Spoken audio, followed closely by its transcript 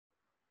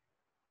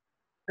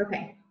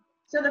Okay,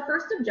 so the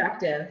first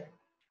objective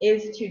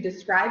is to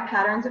describe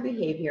patterns of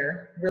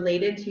behavior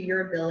related to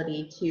your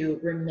ability to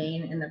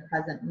remain in the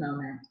present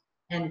moment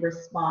and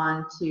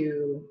respond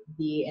to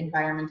the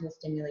environmental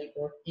stimuli,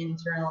 both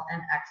internal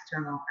and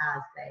external,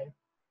 as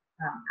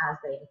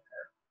they occur.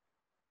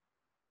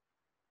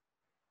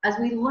 As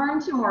we learn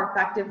to more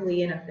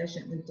effectively and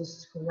efficiently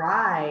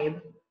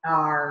describe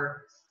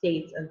our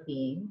states of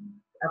being,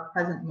 our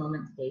present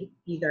moment state,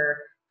 either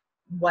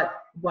what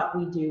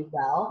we do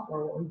well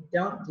or what we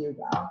don't do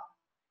well,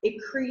 it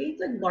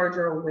creates a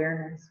larger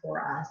awareness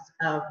for us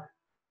of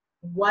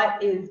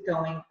what is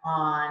going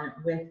on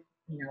with,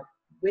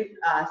 with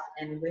us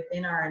and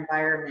within our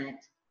environment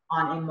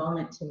on a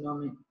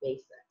moment-to-moment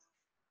basis.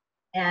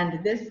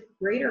 And this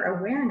greater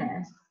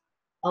awareness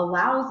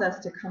allows us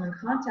to come in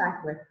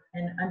contact with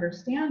and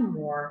understand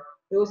more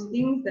those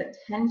things that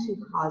tend to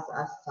cause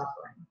us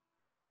suffering.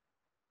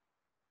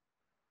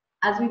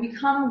 As we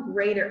become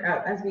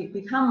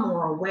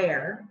more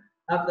aware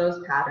of those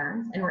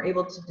patterns and we're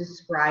able to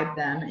describe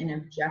them in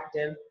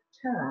objective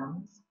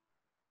terms,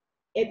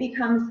 it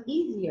becomes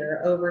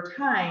easier over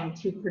time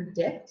to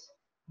predict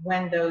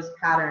when those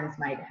patterns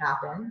might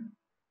happen,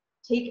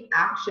 take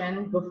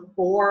action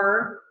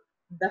before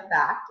the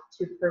fact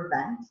to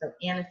prevent, so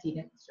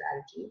antecedent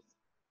strategies,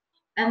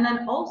 and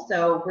then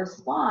also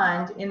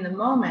respond in the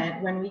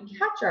moment when we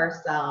catch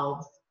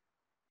ourselves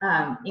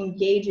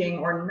engaging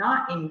or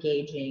not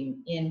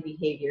engaging in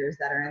behaviors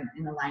that are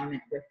in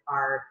alignment with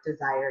our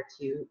desire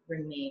to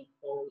remain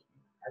fully in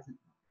the present moment.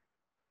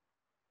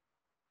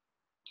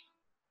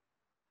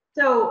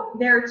 So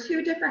there are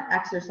two different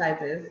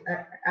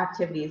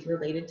activities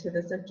related to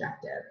this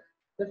objective.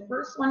 The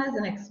first one is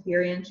an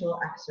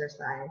experiential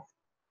exercise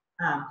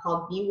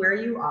called Be Where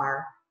You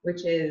Are,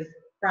 which is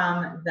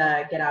from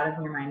the Get Out of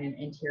Your Mind and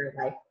Into Your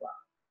Life book.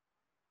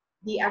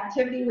 The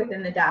activity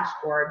within the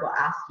dashboard will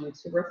ask you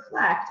to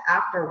reflect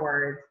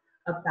afterwards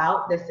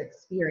about this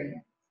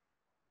experience.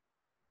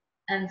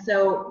 And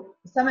so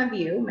some of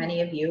you,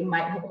 many of you,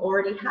 might have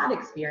already had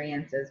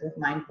experiences with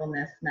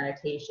mindfulness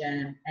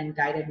meditation and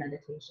guided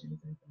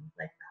meditations and things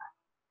like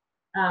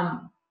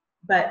that.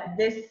 But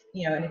this,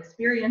 and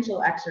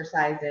experiential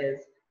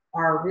exercises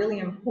are really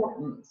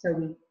important, so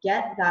we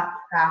get that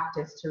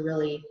practice to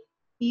really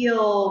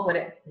feel what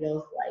it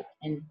feels like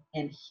and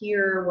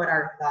hear what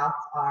our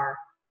thoughts are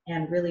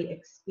and really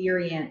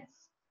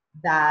experience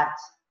that,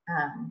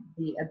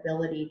 the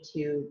ability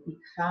to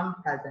become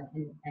present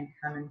and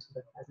come into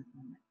the present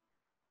moment.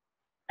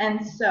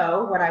 And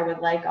so what I would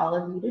like all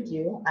of you to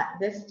do at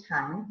this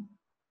time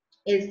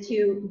is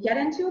to get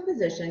into a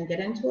position, get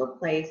into a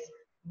place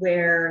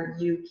where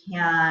you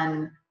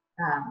can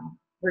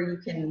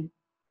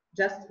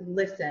just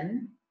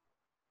listen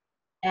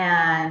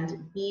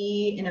and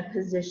be in a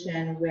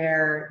position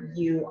where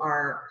you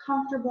are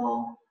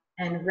comfortable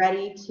and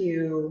ready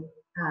to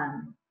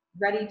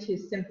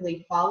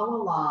simply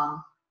follow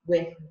along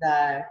with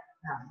the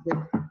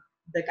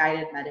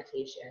guided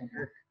meditation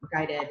or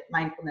guided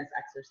mindfulness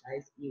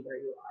exercise, Be Where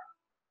You Are.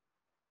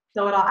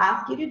 So what I'll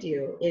ask you to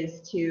do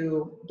is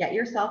to get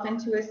yourself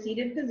into a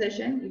seated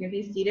position. You can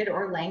be seated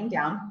or laying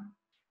down.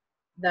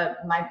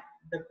 I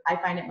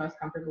find it most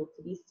comfortable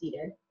to be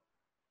seated.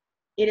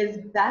 It is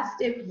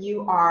best if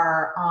you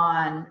are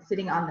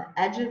sitting on the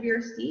edge of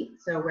your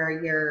seat, so where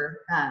your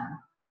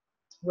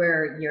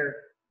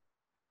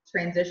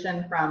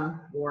transition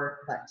from your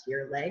butt to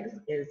your legs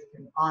is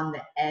on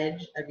the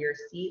edge of your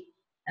seat.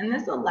 And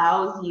this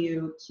allows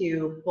you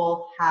to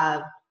both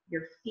have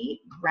your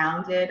feet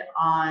grounded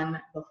on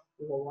the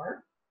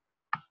floor,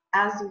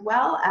 as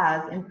well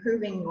as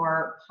improving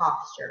your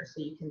posture,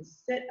 so you can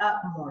sit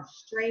up more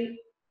straight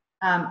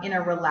in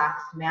a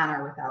relaxed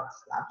manner without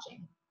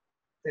slouching.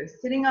 So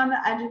sitting on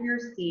the edge of your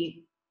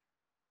seat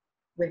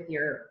with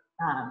your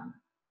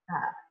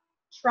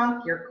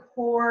trunk, your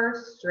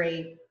core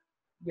straight,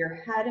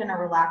 your head in a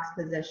relaxed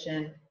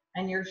position,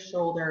 and your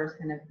shoulders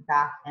kind of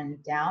back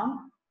and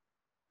down.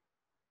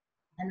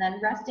 And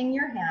then resting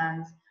your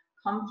hands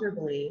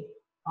comfortably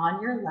on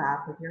your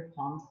lap with your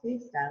palms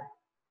faced up.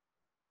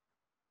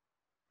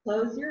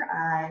 Close your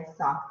eyes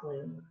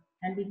softly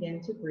and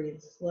begin to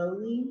breathe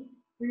slowly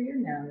through your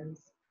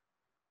nose.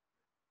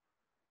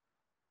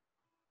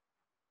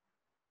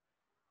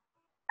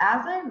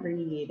 As I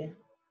read,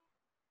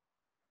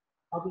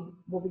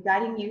 we'll be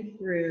guiding you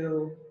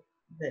through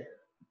the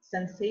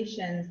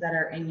sensations that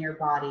are in your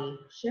body,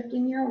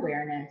 shifting your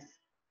awareness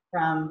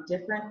from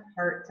different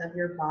parts of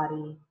your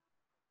body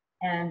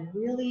and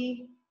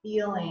really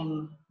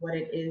feeling what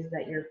it is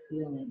that you're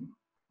feeling,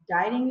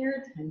 guiding your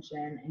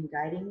attention and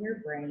guiding your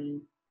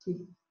brain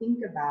to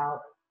think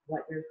about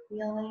what you're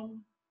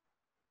feeling,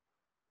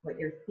 what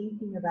you're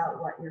thinking about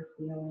what you're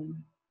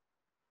feeling,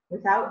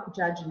 without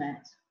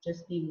judgment.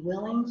 Just be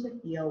willing to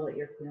feel what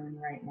you're feeling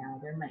right now.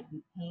 There might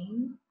be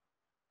pain.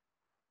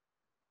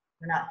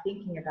 We're not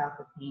thinking about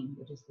the pain.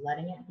 We're just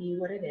letting it be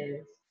what it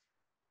is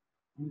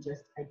and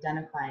just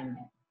identifying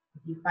it.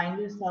 If you find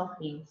yourself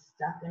being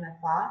stuck in a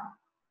thought,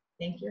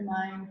 thank your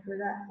mind for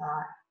that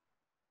thought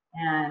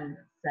and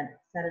set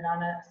it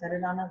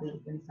on a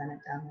leaf and send it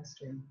down the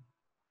stream.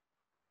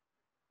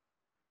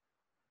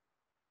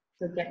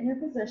 So get in your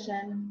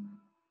position,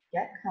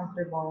 get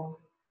comfortable,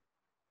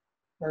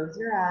 close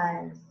your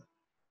eyes,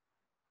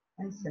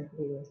 and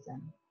simply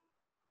listen.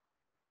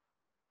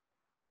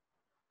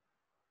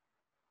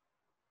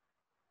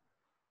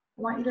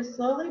 I want you to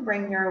slowly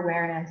bring your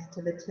awareness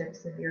to the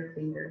tips of your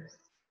fingers.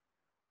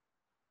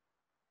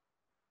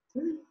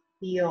 Really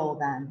feel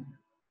them.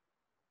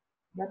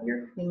 Rub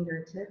your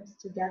fingertips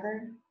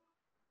together.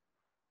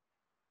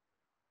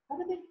 How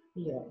do they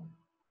feel?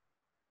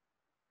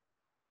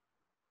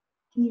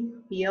 Can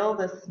you feel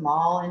the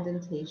small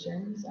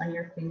indentations on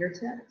your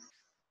fingertips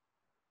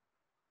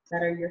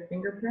that are your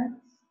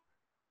fingerprints?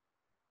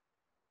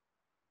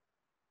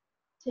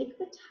 Take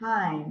the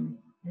time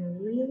and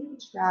really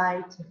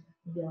try to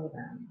feel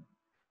them.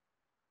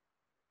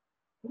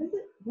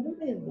 What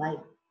are they like?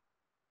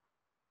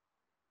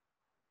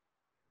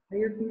 Are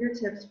your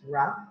fingertips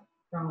rough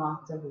from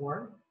lots of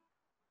work?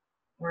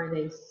 Or are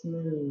they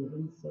smooth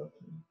and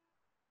silky?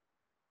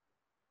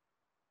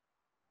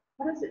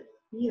 How does it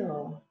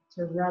feel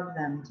to rub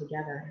them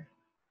together?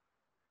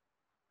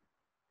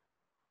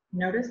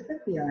 Notice the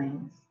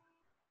feelings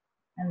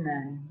and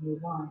then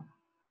move on.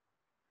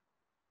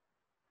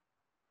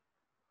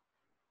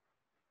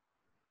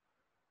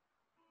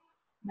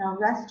 Now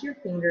rest your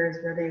fingers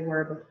where they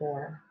were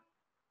before.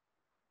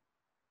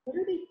 What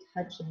are they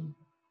touching?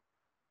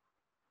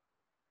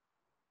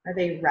 Are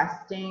they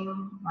resting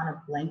on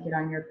a blanket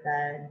on your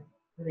bed?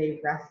 Are they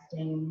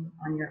resting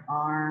on your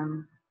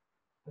arm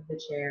of the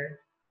chair?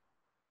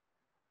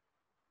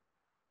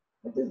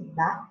 What does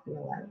that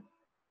feel like?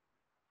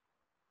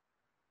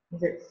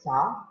 Is it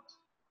soft?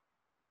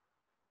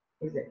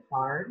 Is it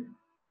hard?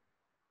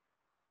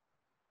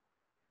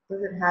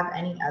 Does it have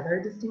any other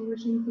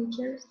distinguishing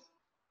features?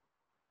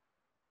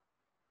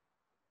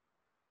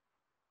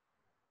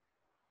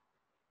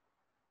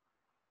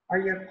 Are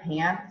your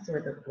pants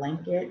or the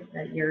blanket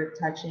that you're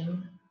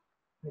touching,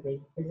 is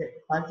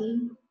it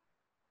fuzzy?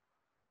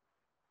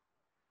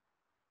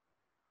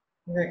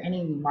 Are there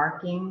any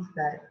markings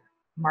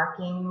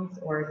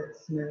or is it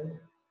smooth?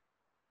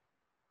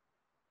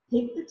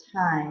 Take the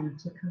time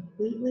to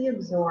completely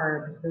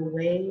absorb the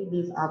way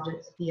these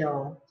objects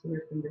feel to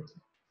your fingertips.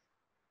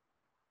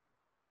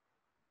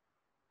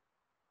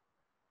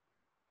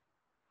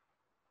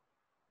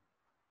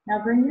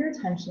 Now bring your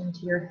attention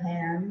to your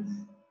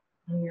hands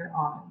and your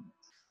arms.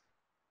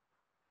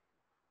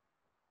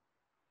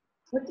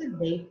 What do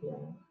they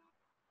feel?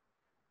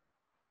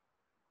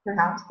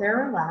 Perhaps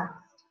they're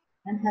relaxed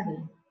and heavy.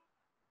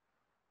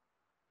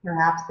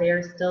 Perhaps they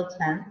are still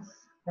tense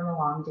from a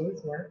long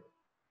day's work.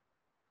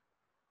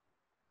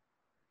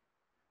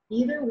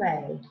 Either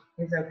way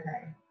is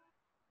okay.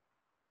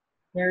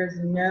 There is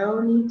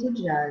no need to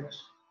judge.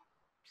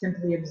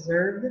 Simply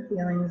observe the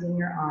feelings in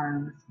your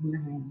arms and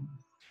your hands.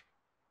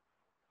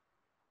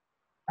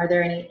 Are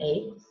there any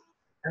aches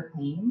or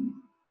pain?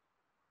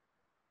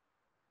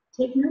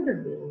 Take note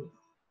of these,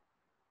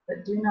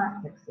 but do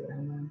not fixate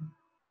on them.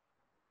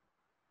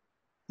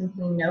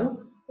 Simply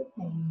note the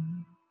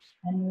pain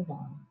and move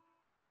on.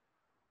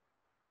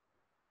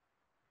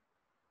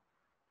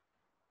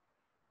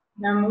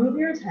 Now move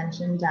your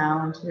attention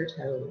down to your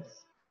toes.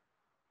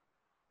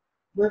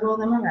 Wiggle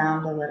them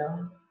around a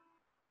little.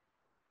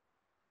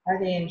 Are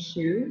they in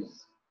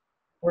shoes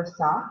or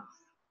socks?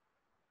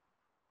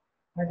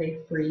 Are they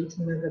free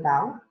to move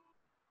about?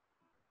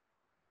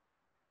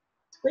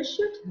 Squish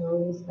your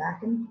toes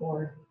back and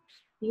forth,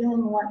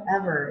 feeling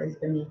whatever is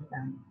beneath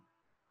them.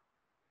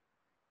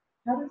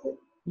 How does it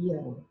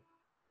feel?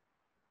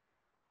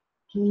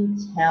 Can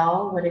you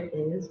tell what it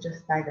is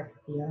just by the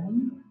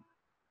feeling?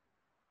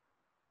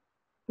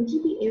 Would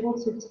you be able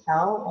to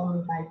tell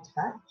only by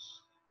touch?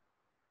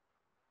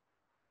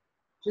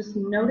 Just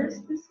notice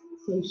the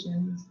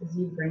sensations as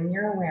you bring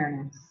your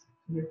awareness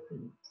to your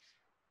feet.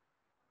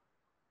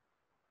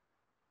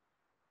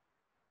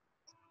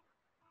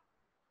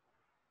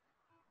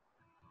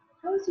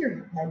 How is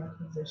your head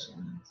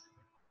positioned?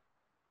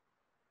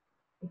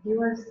 If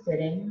you are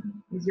sitting,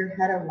 is your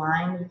head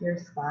aligned with your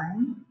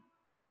spine,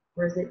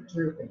 or is it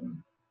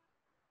drooping,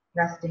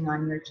 resting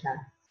on your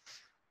chest?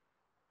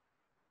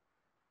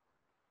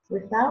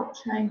 Without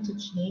trying to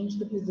change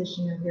the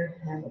position of your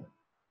head,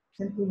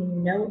 simply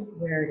note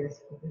where it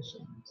is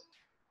positioned.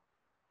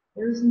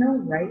 There is no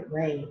right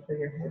way for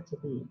your head to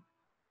be.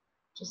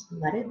 Just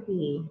let it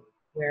be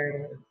where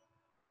it is.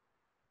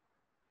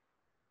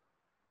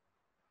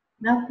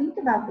 Now think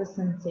about the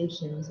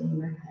sensations in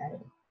your head.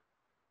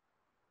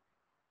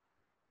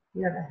 Do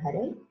you have a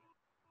headache?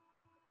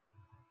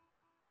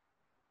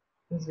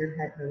 Is your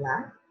head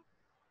relaxed?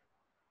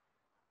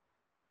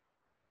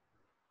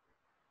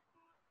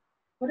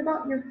 What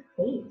about your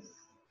face?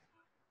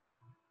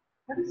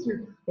 How does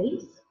your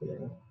face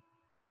feel?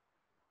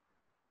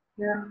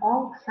 There are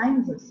all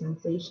kinds of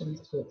sensations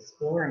to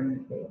explore in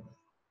your face.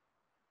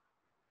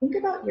 Think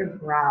about your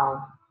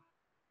brow.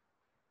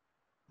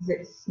 Is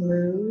it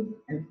smooth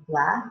and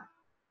flat,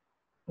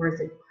 or is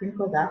it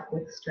crinkled up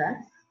with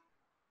stress?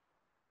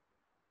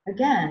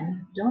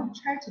 Again, don't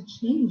try to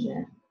change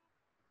it,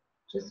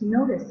 just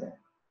notice it.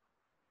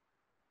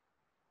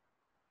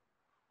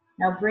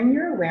 Now bring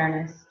your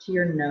awareness to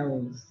your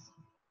nose.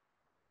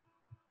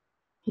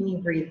 Can you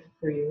breathe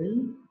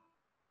freely,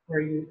 or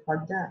are you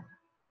plugged up?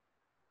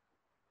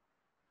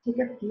 Take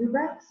a few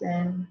breaths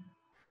in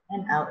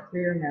and out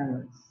through your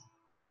nose.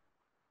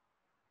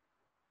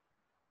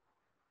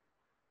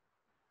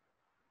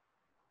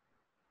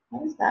 How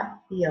does that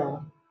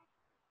feel?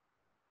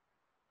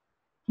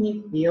 Can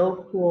you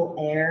feel cool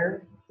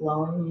air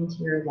flowing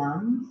into your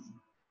lungs?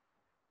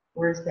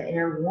 Or is the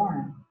air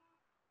warm?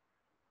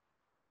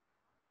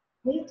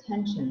 Pay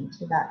attention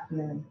to that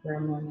feeling for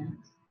a moment.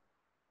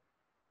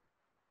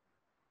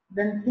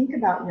 Then think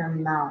about your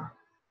mouth.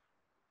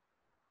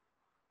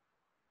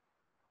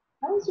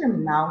 How is your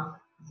mouth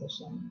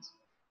positioned?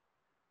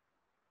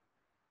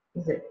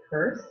 Is it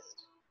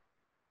pursed?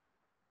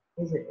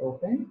 Is it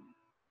open?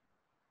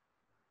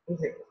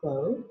 Is it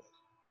closed?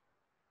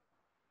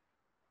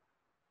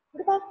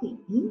 What about the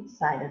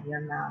inside of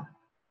your mouth?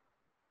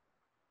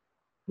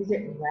 Is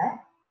it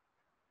wet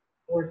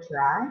or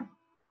dry?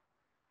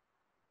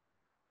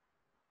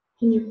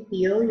 Can you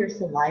feel your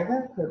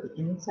saliva coat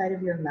the inside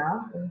of your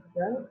mouth and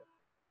throat?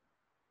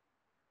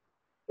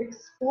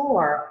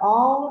 Explore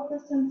all of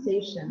the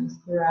sensations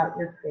throughout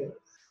your face.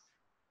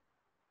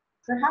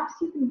 Perhaps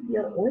you can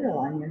feel oil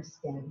on your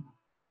skin.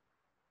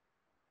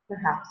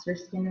 Perhaps your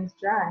skin is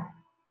dry.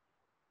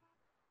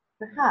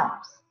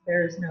 Perhaps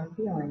there is no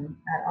feeling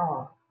at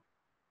all.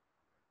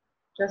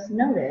 Just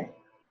note it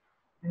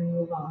and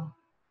move on.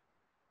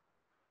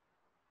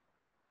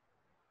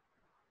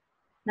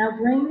 Now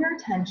bring your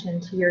attention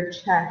to your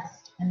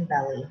chest and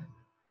belly.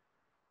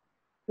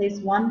 Place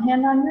one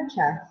hand on your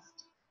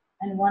chest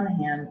and one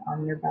hand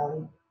on your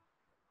belly.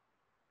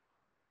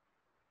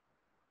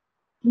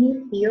 Can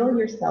you feel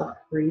yourself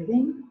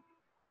breathing?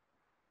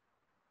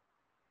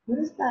 What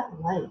is that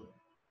like?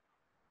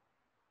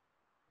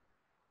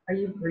 Are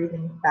you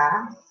breathing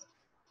fast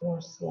or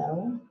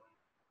slow?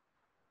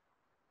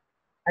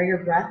 Are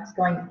your breaths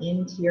going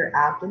into your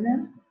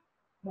abdomen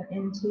or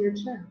into your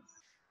chest?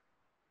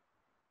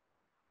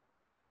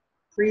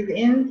 Breathe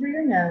in through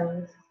your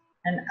nose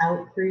and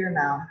out through your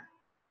mouth.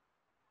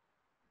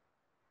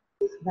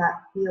 What does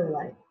that feel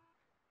like?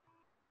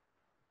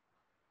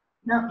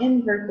 Now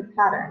invert the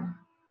pattern.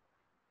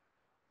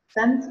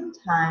 Spend some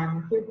time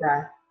with your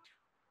breath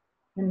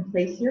and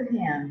place your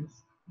hands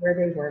where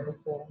they were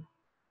before.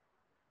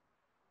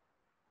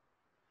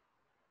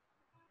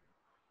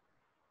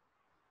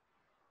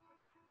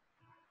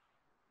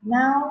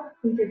 Now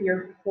think of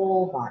your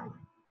whole body.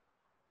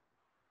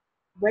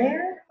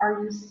 Where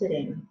are you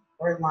sitting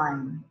or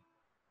lying?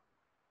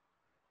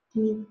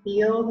 Can you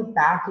feel the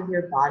back of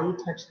your body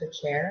touch the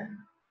chair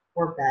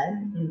or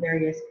bed in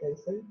various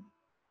places?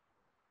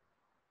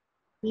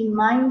 Be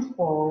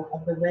mindful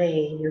of the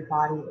way your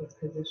body is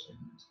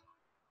positioned.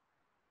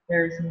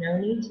 There is no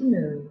need to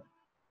move,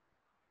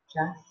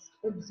 just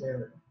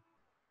observe.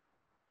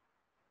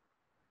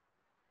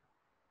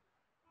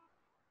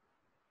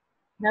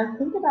 Now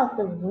think about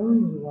the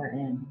room you are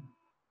in.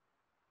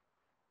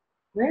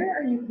 Where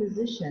are you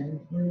positioned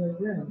in the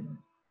room?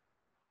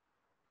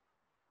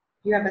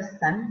 Do you have a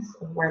sense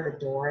of where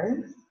the door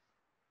is?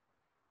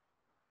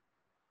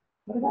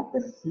 What about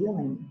the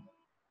ceiling?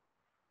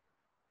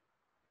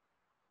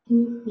 Can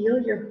you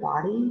feel your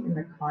body in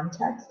the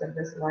context of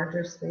this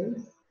larger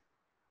space?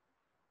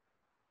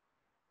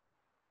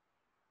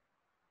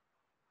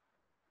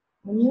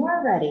 When you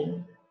are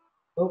ready,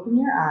 open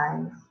your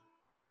eyes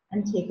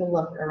and take a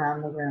look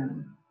around the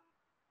room.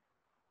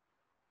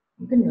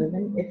 You can move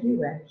in if you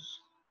wish.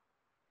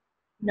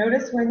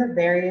 Notice where the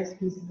various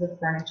pieces of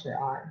furniture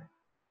are.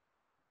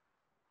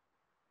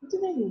 What do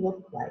they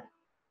look like?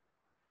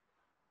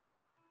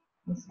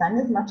 And spend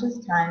as much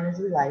time as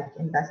you like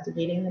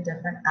investigating the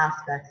different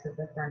aspects of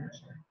the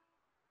furniture.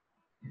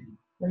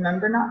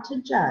 Remember not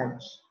to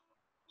judge,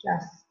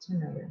 just to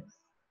notice.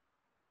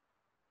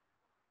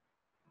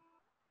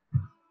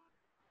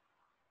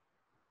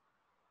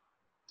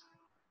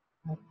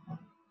 Okay.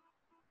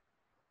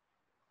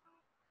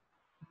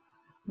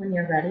 When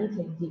you're ready,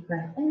 take a deep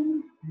breath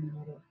in and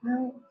let it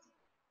out.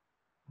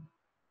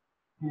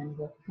 And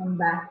we'll come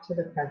back to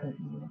the present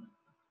moment.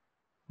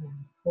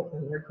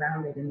 Hopefully we're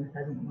grounded in the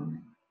present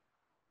moment.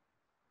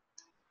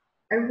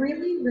 I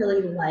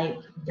really like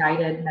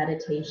guided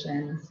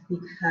meditations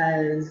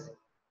because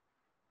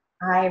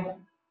I've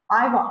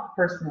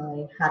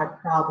personally had a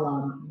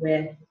problem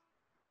with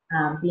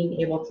being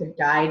able to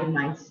guide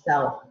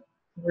myself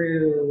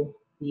through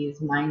these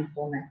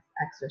mindfulness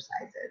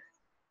exercises.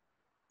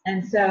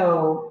 And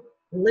so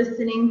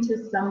listening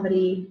to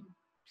somebody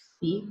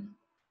speak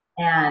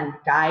and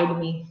guide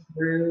me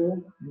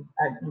through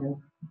a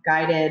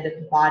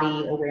guided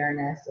body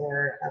awareness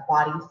or a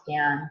body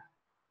scan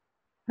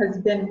has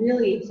been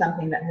really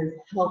something that has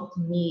helped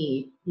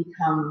me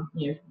become,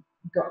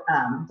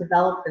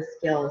 develop the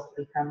skills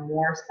to become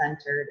more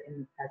centered in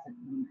the present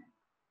moment.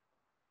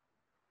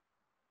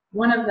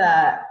 one of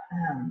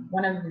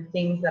the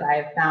things that I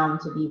have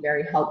found to be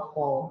very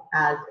helpful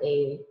as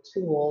a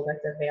tool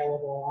that's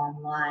available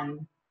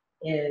online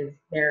is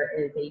there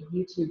is a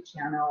YouTube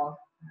channel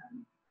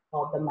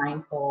called the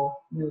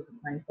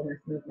Mindfulness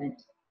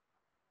Movement,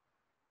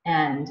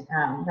 and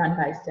run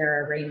by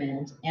Sarah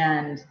Raymond.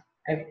 And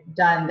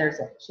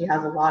she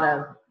has a lot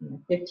of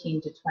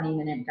 15 to 20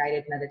 minute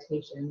guided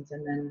meditations,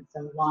 and then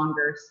some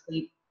longer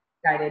sleep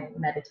guided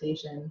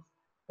meditations,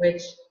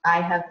 which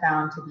I have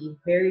found to be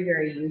very,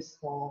 very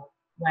useful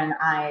when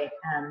I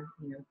am,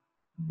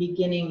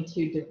 beginning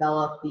to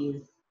develop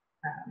these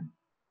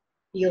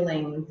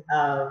feelings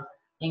of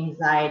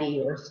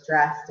anxiety or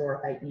stress, or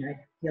if I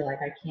feel like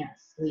I can't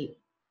sleep.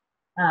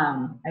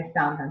 I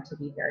found them to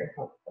be very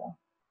helpful.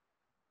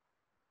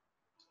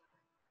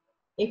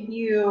 If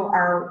you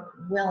are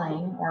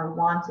willing or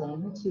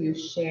wanting to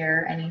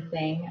share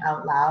anything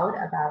out loud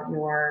about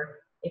your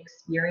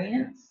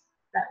experience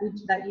that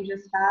you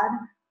just had,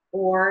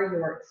 or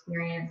your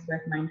experience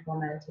with mindful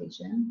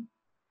meditation,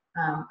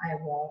 I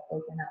will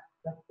open up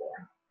the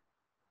floor.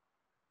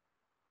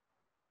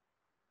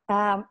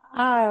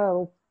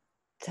 I'll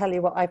tell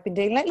you what I've been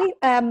doing lately.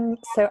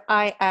 So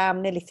I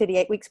am nearly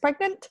 38 weeks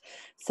pregnant.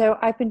 So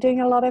I've been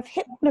doing a lot of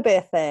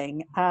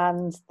hypnobirthing,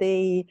 and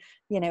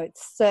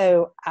it's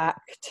so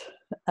act.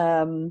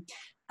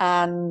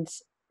 And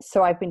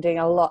so I've been doing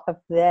a lot of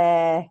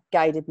their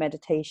guided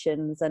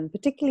meditations, and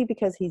particularly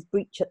because he's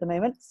breech at the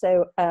moment.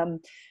 So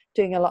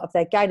doing a lot of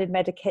their guided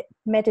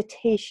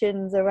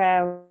meditations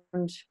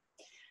around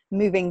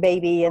moving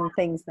baby and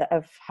things that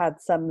have had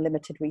some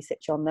limited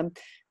research on them.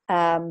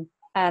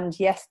 And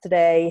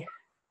yesterday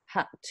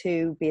had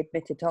to be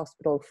admitted to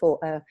hospital for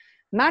a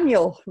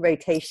manual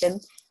rotation,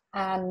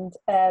 and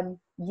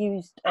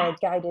used a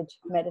guided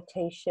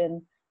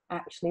meditation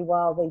actually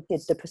while they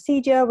did the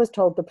procedure. I was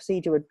told the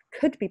procedure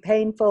could be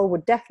painful,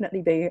 would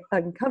definitely be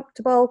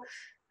uncomfortable,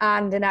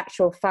 and in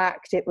actual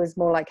fact it was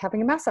more like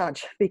having a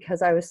massage,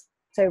 because I was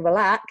so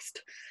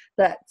relaxed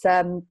that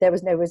there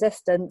was no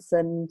resistance,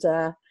 and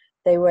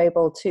they were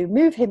able to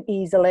move him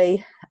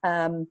easily.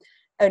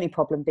 Only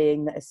problem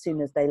being that as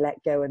soon as they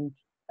let go, and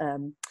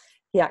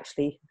he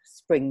actually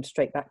springed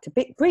straight back to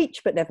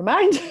breech, but never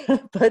mind.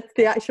 But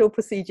the actual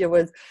procedure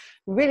was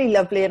really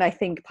lovely, and I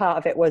think part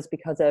of it was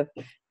because of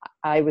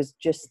I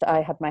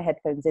had my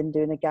headphones in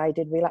doing a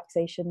guided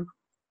relaxation.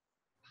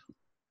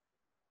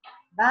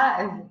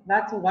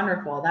 That's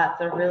wonderful.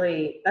 That's a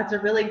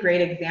really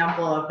great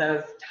example of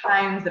those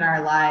times in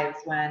our lives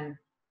when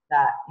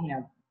that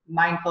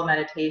mindful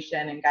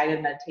meditation and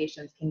guided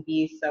meditations can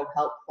be so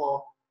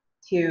helpful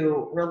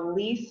to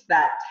release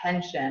that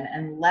tension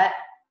and let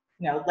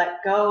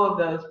go of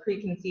those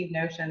preconceived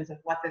notions of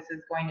what this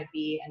is going to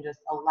be, and just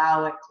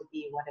allow it to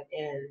be what it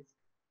is.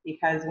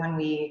 Because when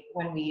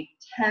we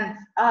tense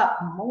up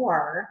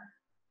more,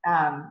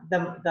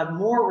 the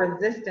more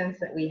resistance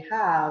that we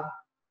have,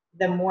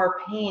 the more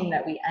pain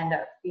that we end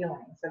up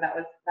feeling. So that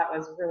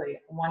was really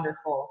a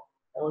wonderful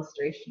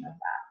illustration of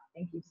that.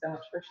 Thank you so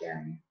much for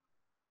sharing.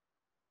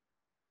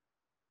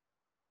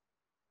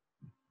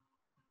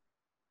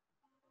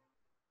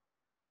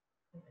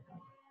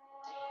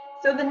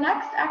 So the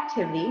next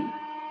activity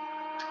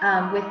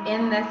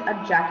within this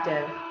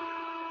objective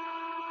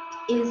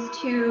is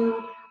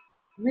to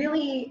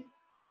really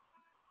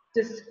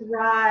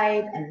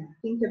describe and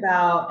think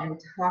about and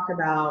talk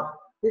about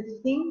the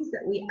things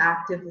that we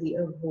actively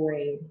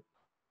avoid,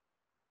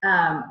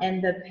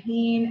 and the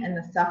pain and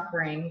the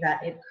suffering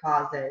that it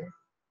causes,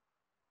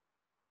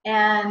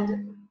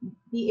 and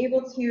be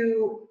able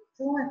to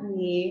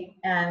fluently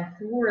and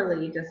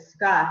thoroughly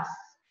discuss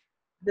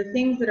the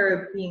things that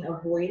are being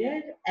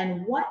avoided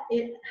and what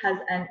it has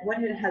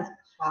cost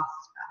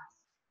us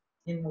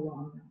in the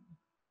long run.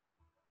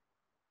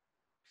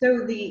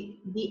 So the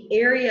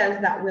areas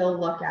that we'll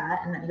look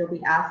at and that you'll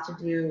be asked to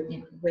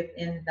do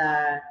within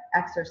the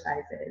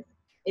exercises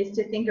is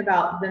to think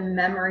about the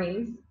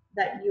memories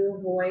that you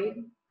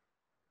avoid,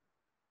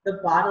 the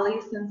bodily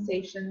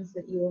sensations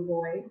that you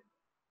avoid,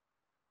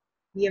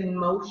 the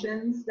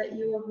emotions that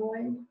you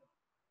avoid,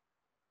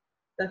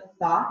 the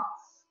thoughts,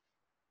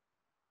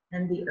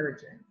 and the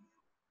urges.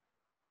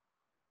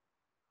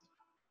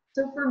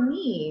 So for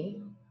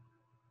me,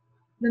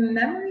 the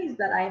memories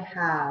that I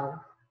have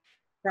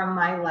from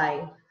my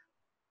life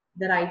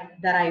that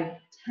I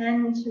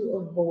tend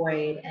to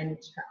avoid and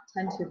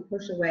tend to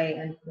push away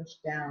and push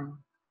down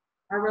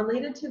are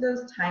related to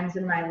those times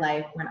in my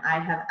life when I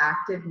have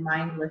acted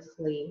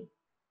mindlessly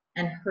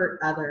and hurt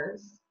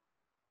others,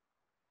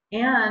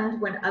 and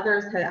when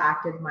others had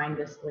acted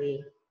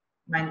mindlessly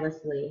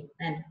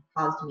and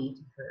caused me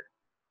to hurt.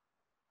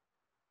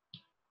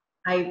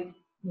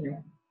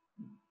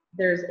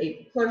 There's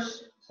a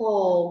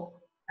push-pull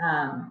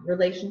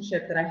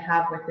relationship that I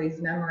have with these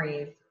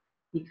memories,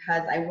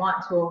 because I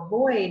want to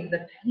avoid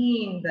the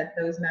pain that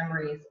those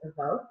memories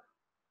evoke,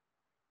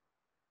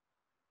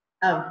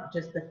 of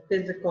just the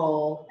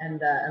physical and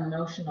the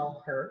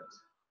emotional hurt,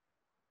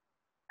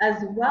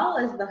 as well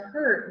as the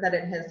hurt that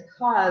it has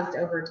caused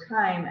over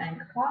time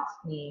and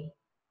cost me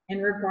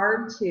in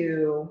regard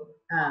to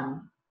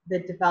the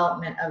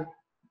development of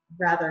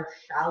rather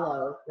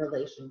shallow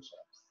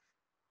relationships.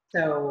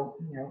 So,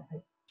 you know,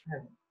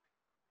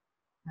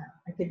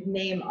 I could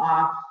name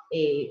off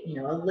a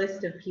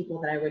list of people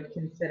that I would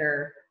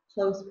consider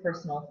close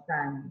personal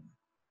friends.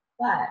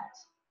 But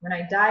when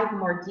I dive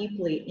more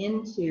deeply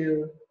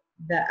into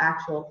the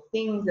actual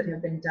things that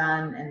have been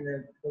done and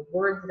the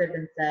words that have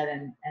been said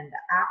and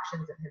the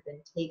actions that have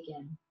been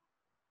taken,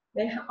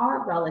 they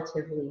are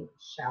relatively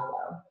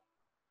shallow.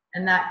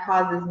 And that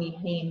causes me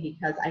pain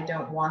because I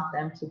don't want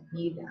them to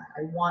be that.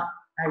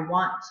 I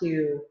want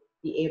to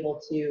be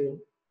able to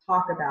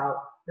talk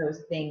about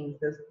those things,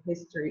 those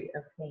history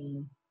of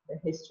pain, the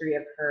history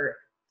of hurt,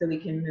 so we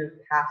can move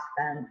past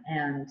them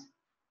and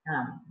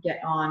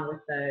get on with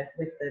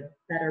the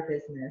better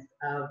business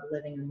of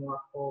living a more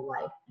full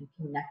life and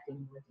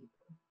connecting more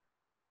deeply.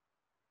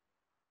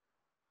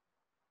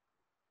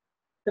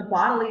 The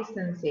bodily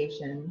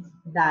sensations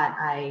that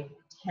I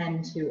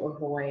tend to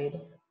avoid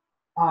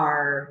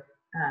are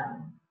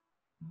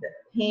the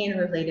pain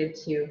related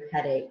to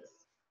headaches.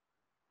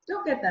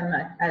 Don't get them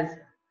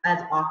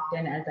as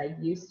often as I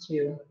used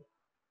to,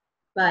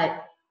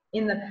 but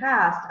in the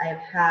past I've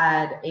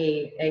had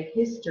a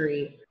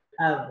history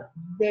of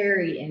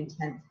very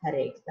intense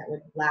headaches that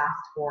would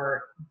last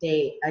for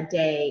a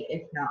day,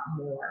 if not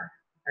more.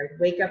 I'd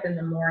wake up in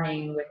the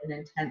morning with an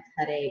intense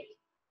headache,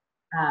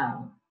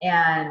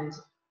 and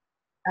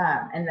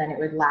then it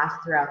would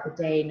last throughout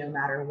the day no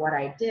matter what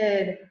I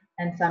did.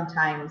 And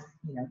sometimes,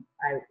 you know,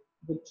 I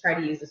would try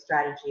to use a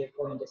strategy of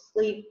going to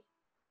sleep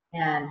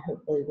and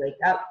hopefully wake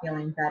up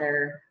feeling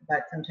better.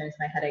 But sometimes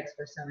my headaches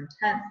were so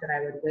intense that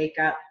I would wake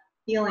up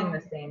feeling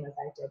the same as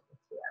I did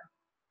before.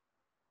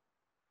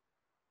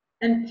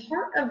 And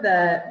part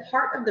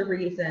of the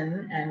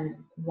reason and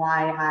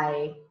why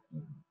I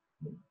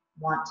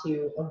want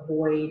to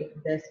avoid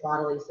this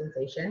bodily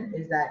sensation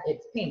is that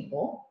it's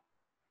painful.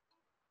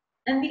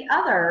 And the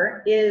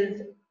other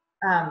is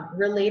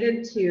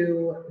related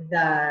to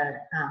the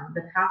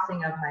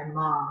passing of my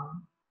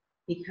mom,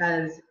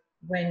 because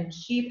when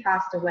she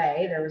passed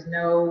away, there was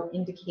no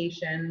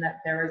indication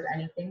that there was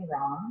anything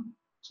wrong.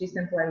 She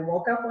simply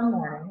woke up one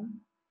morning,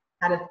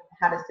 had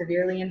a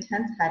severely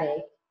intense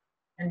headache,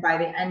 and by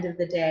the end of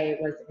the day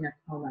was in a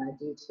coma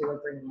due to a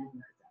brain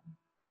aneurysm.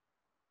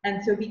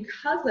 And so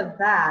because of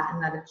that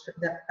and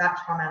that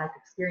traumatic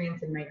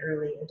experience in my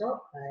early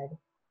adulthood,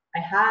 I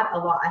had a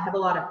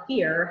lot of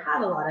fear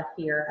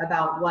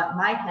about what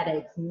my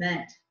headaches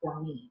meant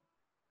for me.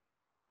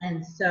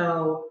 And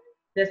so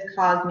this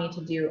caused me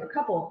to do a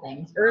couple of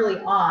things early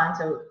on.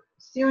 So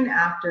soon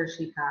after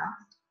she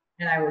passed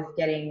and I was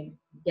getting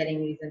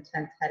these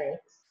intense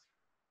headaches,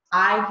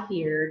 I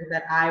feared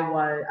that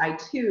I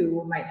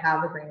too might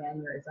have a brain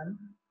aneurysm.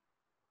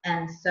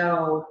 And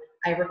so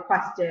I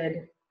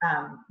requested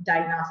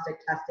diagnostic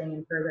testing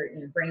and further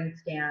brain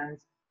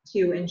scans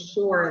to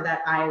ensure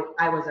that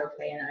I was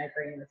okay and my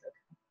brain was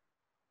okay.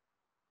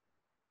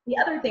 The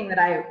other thing that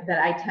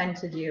I tend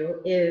to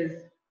do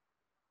is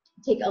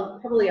take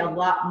probably a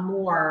lot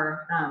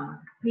more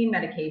pain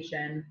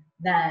medication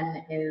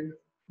than is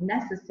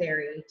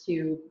necessary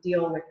to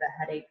deal with the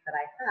headaches that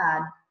I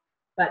had.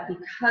 But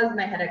because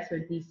my headaches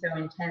would be so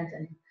intense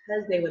and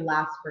because they would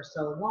last for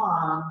so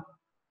long,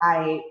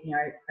 I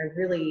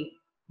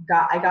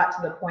got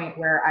to the point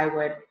where I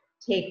would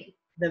take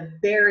the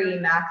very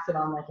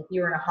maximum, like if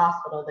you were in a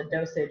hospital, the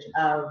dosage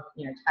of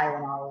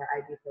Tylenol or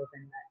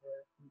ibuprofen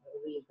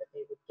that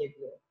they would give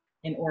you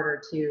in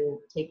order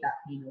to take that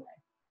pain away.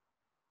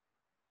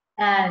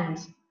 And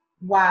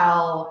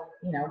while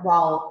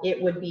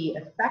it would be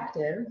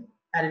effective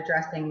at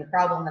addressing the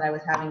problem that I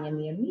was having in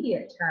the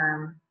immediate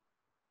term,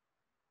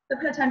 the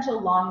potential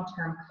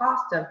long-term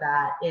cost of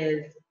that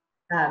is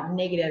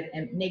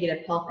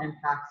negative health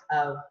impacts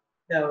of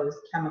those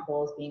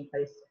chemicals being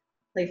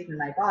placed in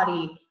my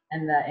body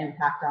and the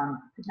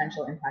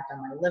potential impact on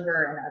my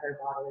liver and other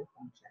bodily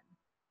function,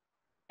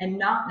 and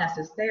not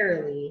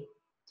necessarily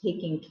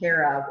taking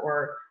care of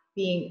or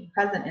being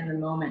present in the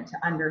moment to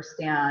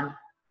understand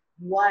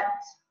what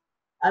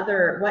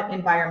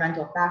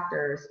environmental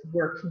factors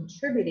were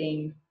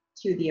contributing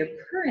to the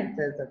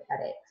occurrences of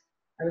headaches.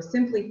 I was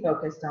simply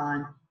focused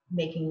on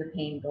making the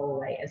pain go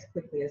away as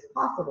quickly as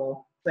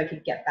possible so I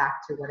could get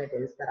back to what it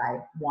is that I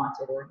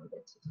wanted or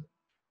needed to do.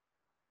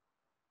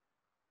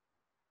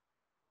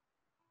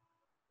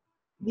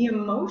 The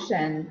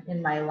emotion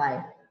in my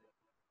life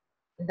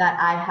that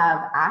I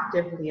have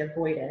actively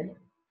avoided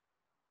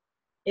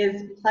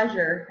is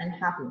pleasure and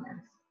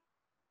happiness.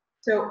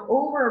 So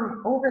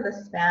over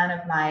the span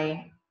of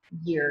my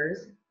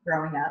years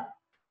growing up,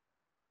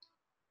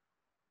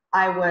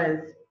 I was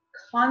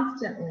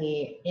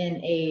constantly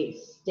in a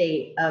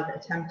state of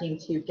attempting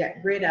to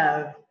get rid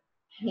of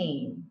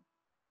pain.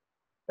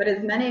 But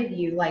as many of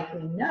you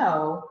likely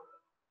know,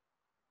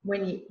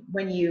 when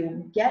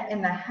you get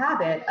in the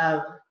habit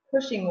of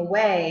pushing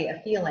away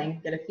a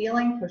feeling, get a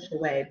feeling, push it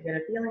away, get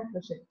a feeling,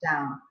 push it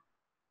down,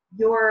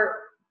 your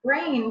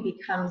brain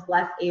becomes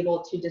less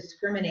able to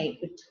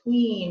discriminate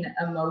between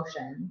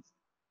emotions,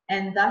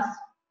 and thus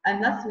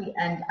we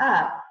end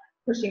up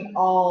pushing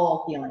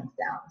all feelings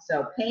down.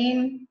 So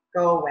pain,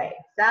 go away.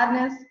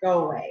 Sadness,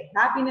 go away.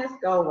 Happiness,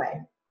 go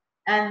away.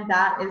 And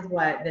that is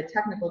what the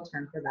technical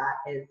term for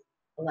that is,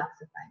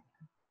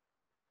 alexithymia.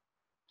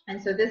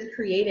 And so this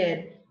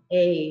created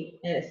a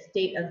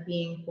state of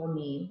being for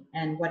me,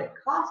 and what it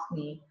cost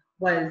me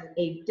was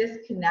a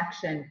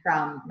disconnection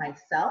from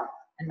myself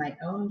and my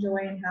own joy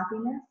and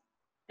happiness,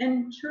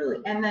 and truly,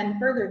 and then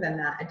further than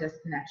that, a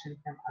disconnection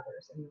from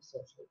others in the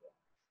social world.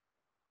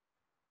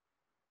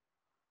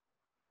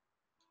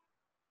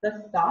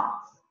 The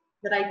thoughts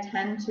that I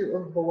tend to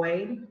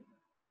avoid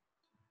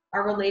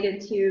are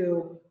related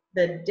to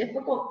the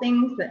difficult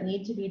things that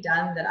need to be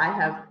done that I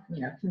have,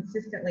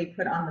 consistently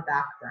put on the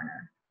back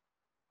burner.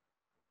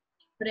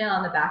 Put it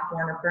on the back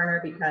burner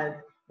because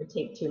it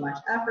takes too much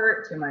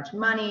effort, too much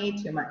money,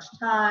 too much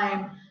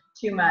time,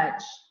 too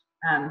much,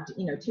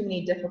 too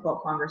many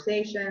difficult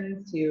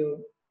conversations to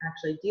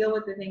actually deal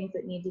with the things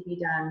that need to be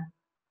done.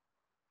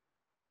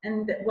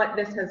 And what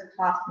this has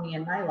cost me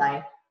in my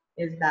life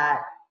is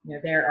that,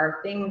 there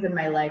are things in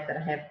my life that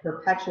I have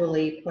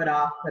perpetually put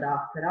off,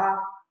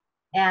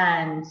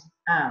 and,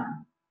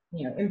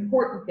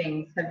 important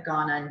things have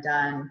gone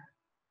undone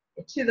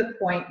to the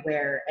point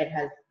where it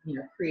has,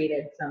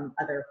 created some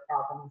other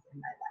problems in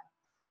my life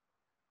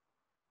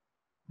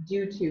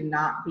due to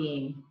not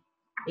being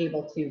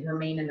able to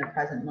remain in the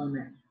present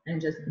moment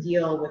and just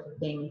deal with the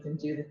things and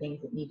do the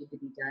things that needed to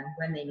be done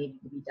when they needed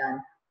to be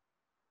done,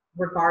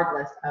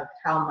 regardless of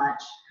how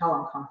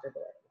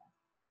uncomfortable it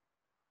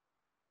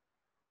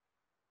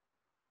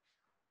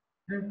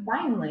was. And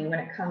finally, when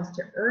it comes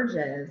to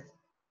urges,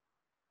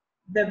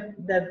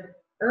 the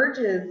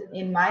urges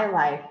in my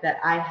life that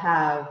I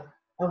have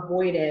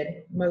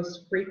avoided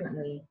most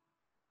frequently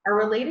are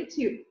related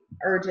to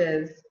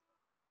urges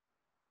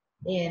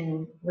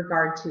in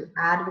regard to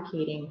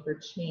advocating for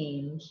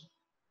change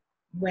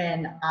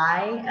when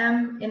I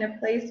am in a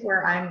place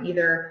where I'm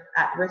either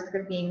at risk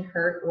of being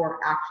hurt or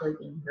actually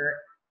being hurt,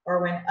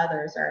 or when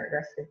others are at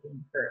risk of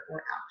being hurt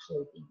or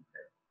actually being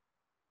hurt.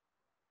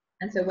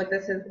 And so what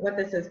this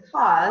has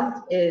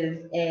caused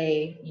is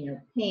a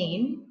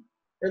pain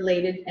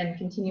related and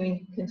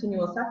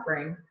continual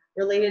suffering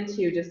related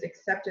to just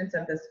acceptance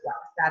of this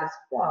status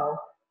quo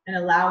and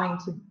allowing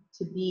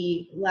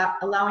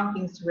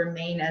things to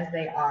remain as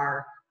they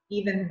are,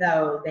 even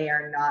though they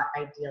are not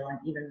ideal and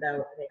even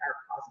though they are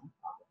causing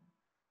problems.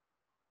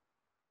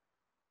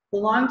 The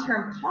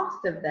long-term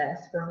cost of this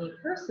for me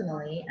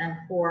personally and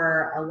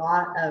for a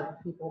lot of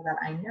people that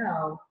I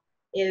know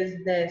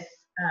is this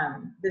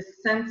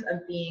sense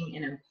of being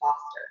an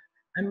imposter.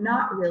 I'm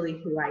not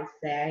really who I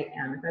say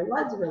I am. If I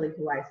was really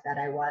who I said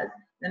I was,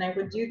 then I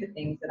would do the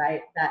things that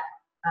I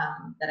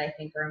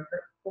think are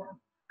important.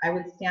 I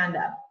would stand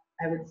up.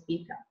 I would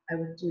speak up. I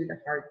would do the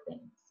hard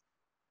things.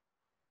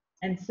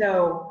 And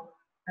so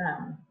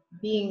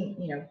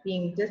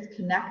being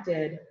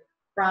disconnected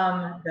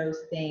from those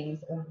things,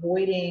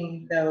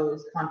 avoiding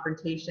those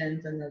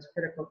confrontations and those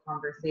critical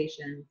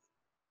conversations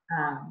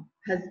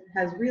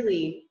has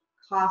really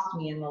cost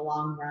me in the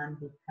long run,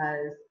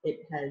 because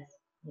it has,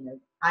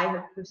 I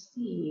have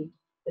perceived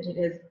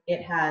that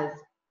it has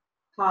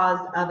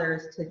caused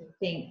others to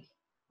think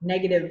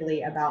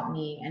negatively about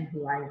me and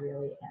who I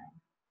really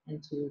am,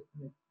 and to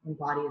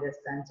embody this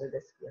sense or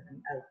this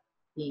feeling of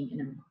being an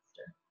imposter.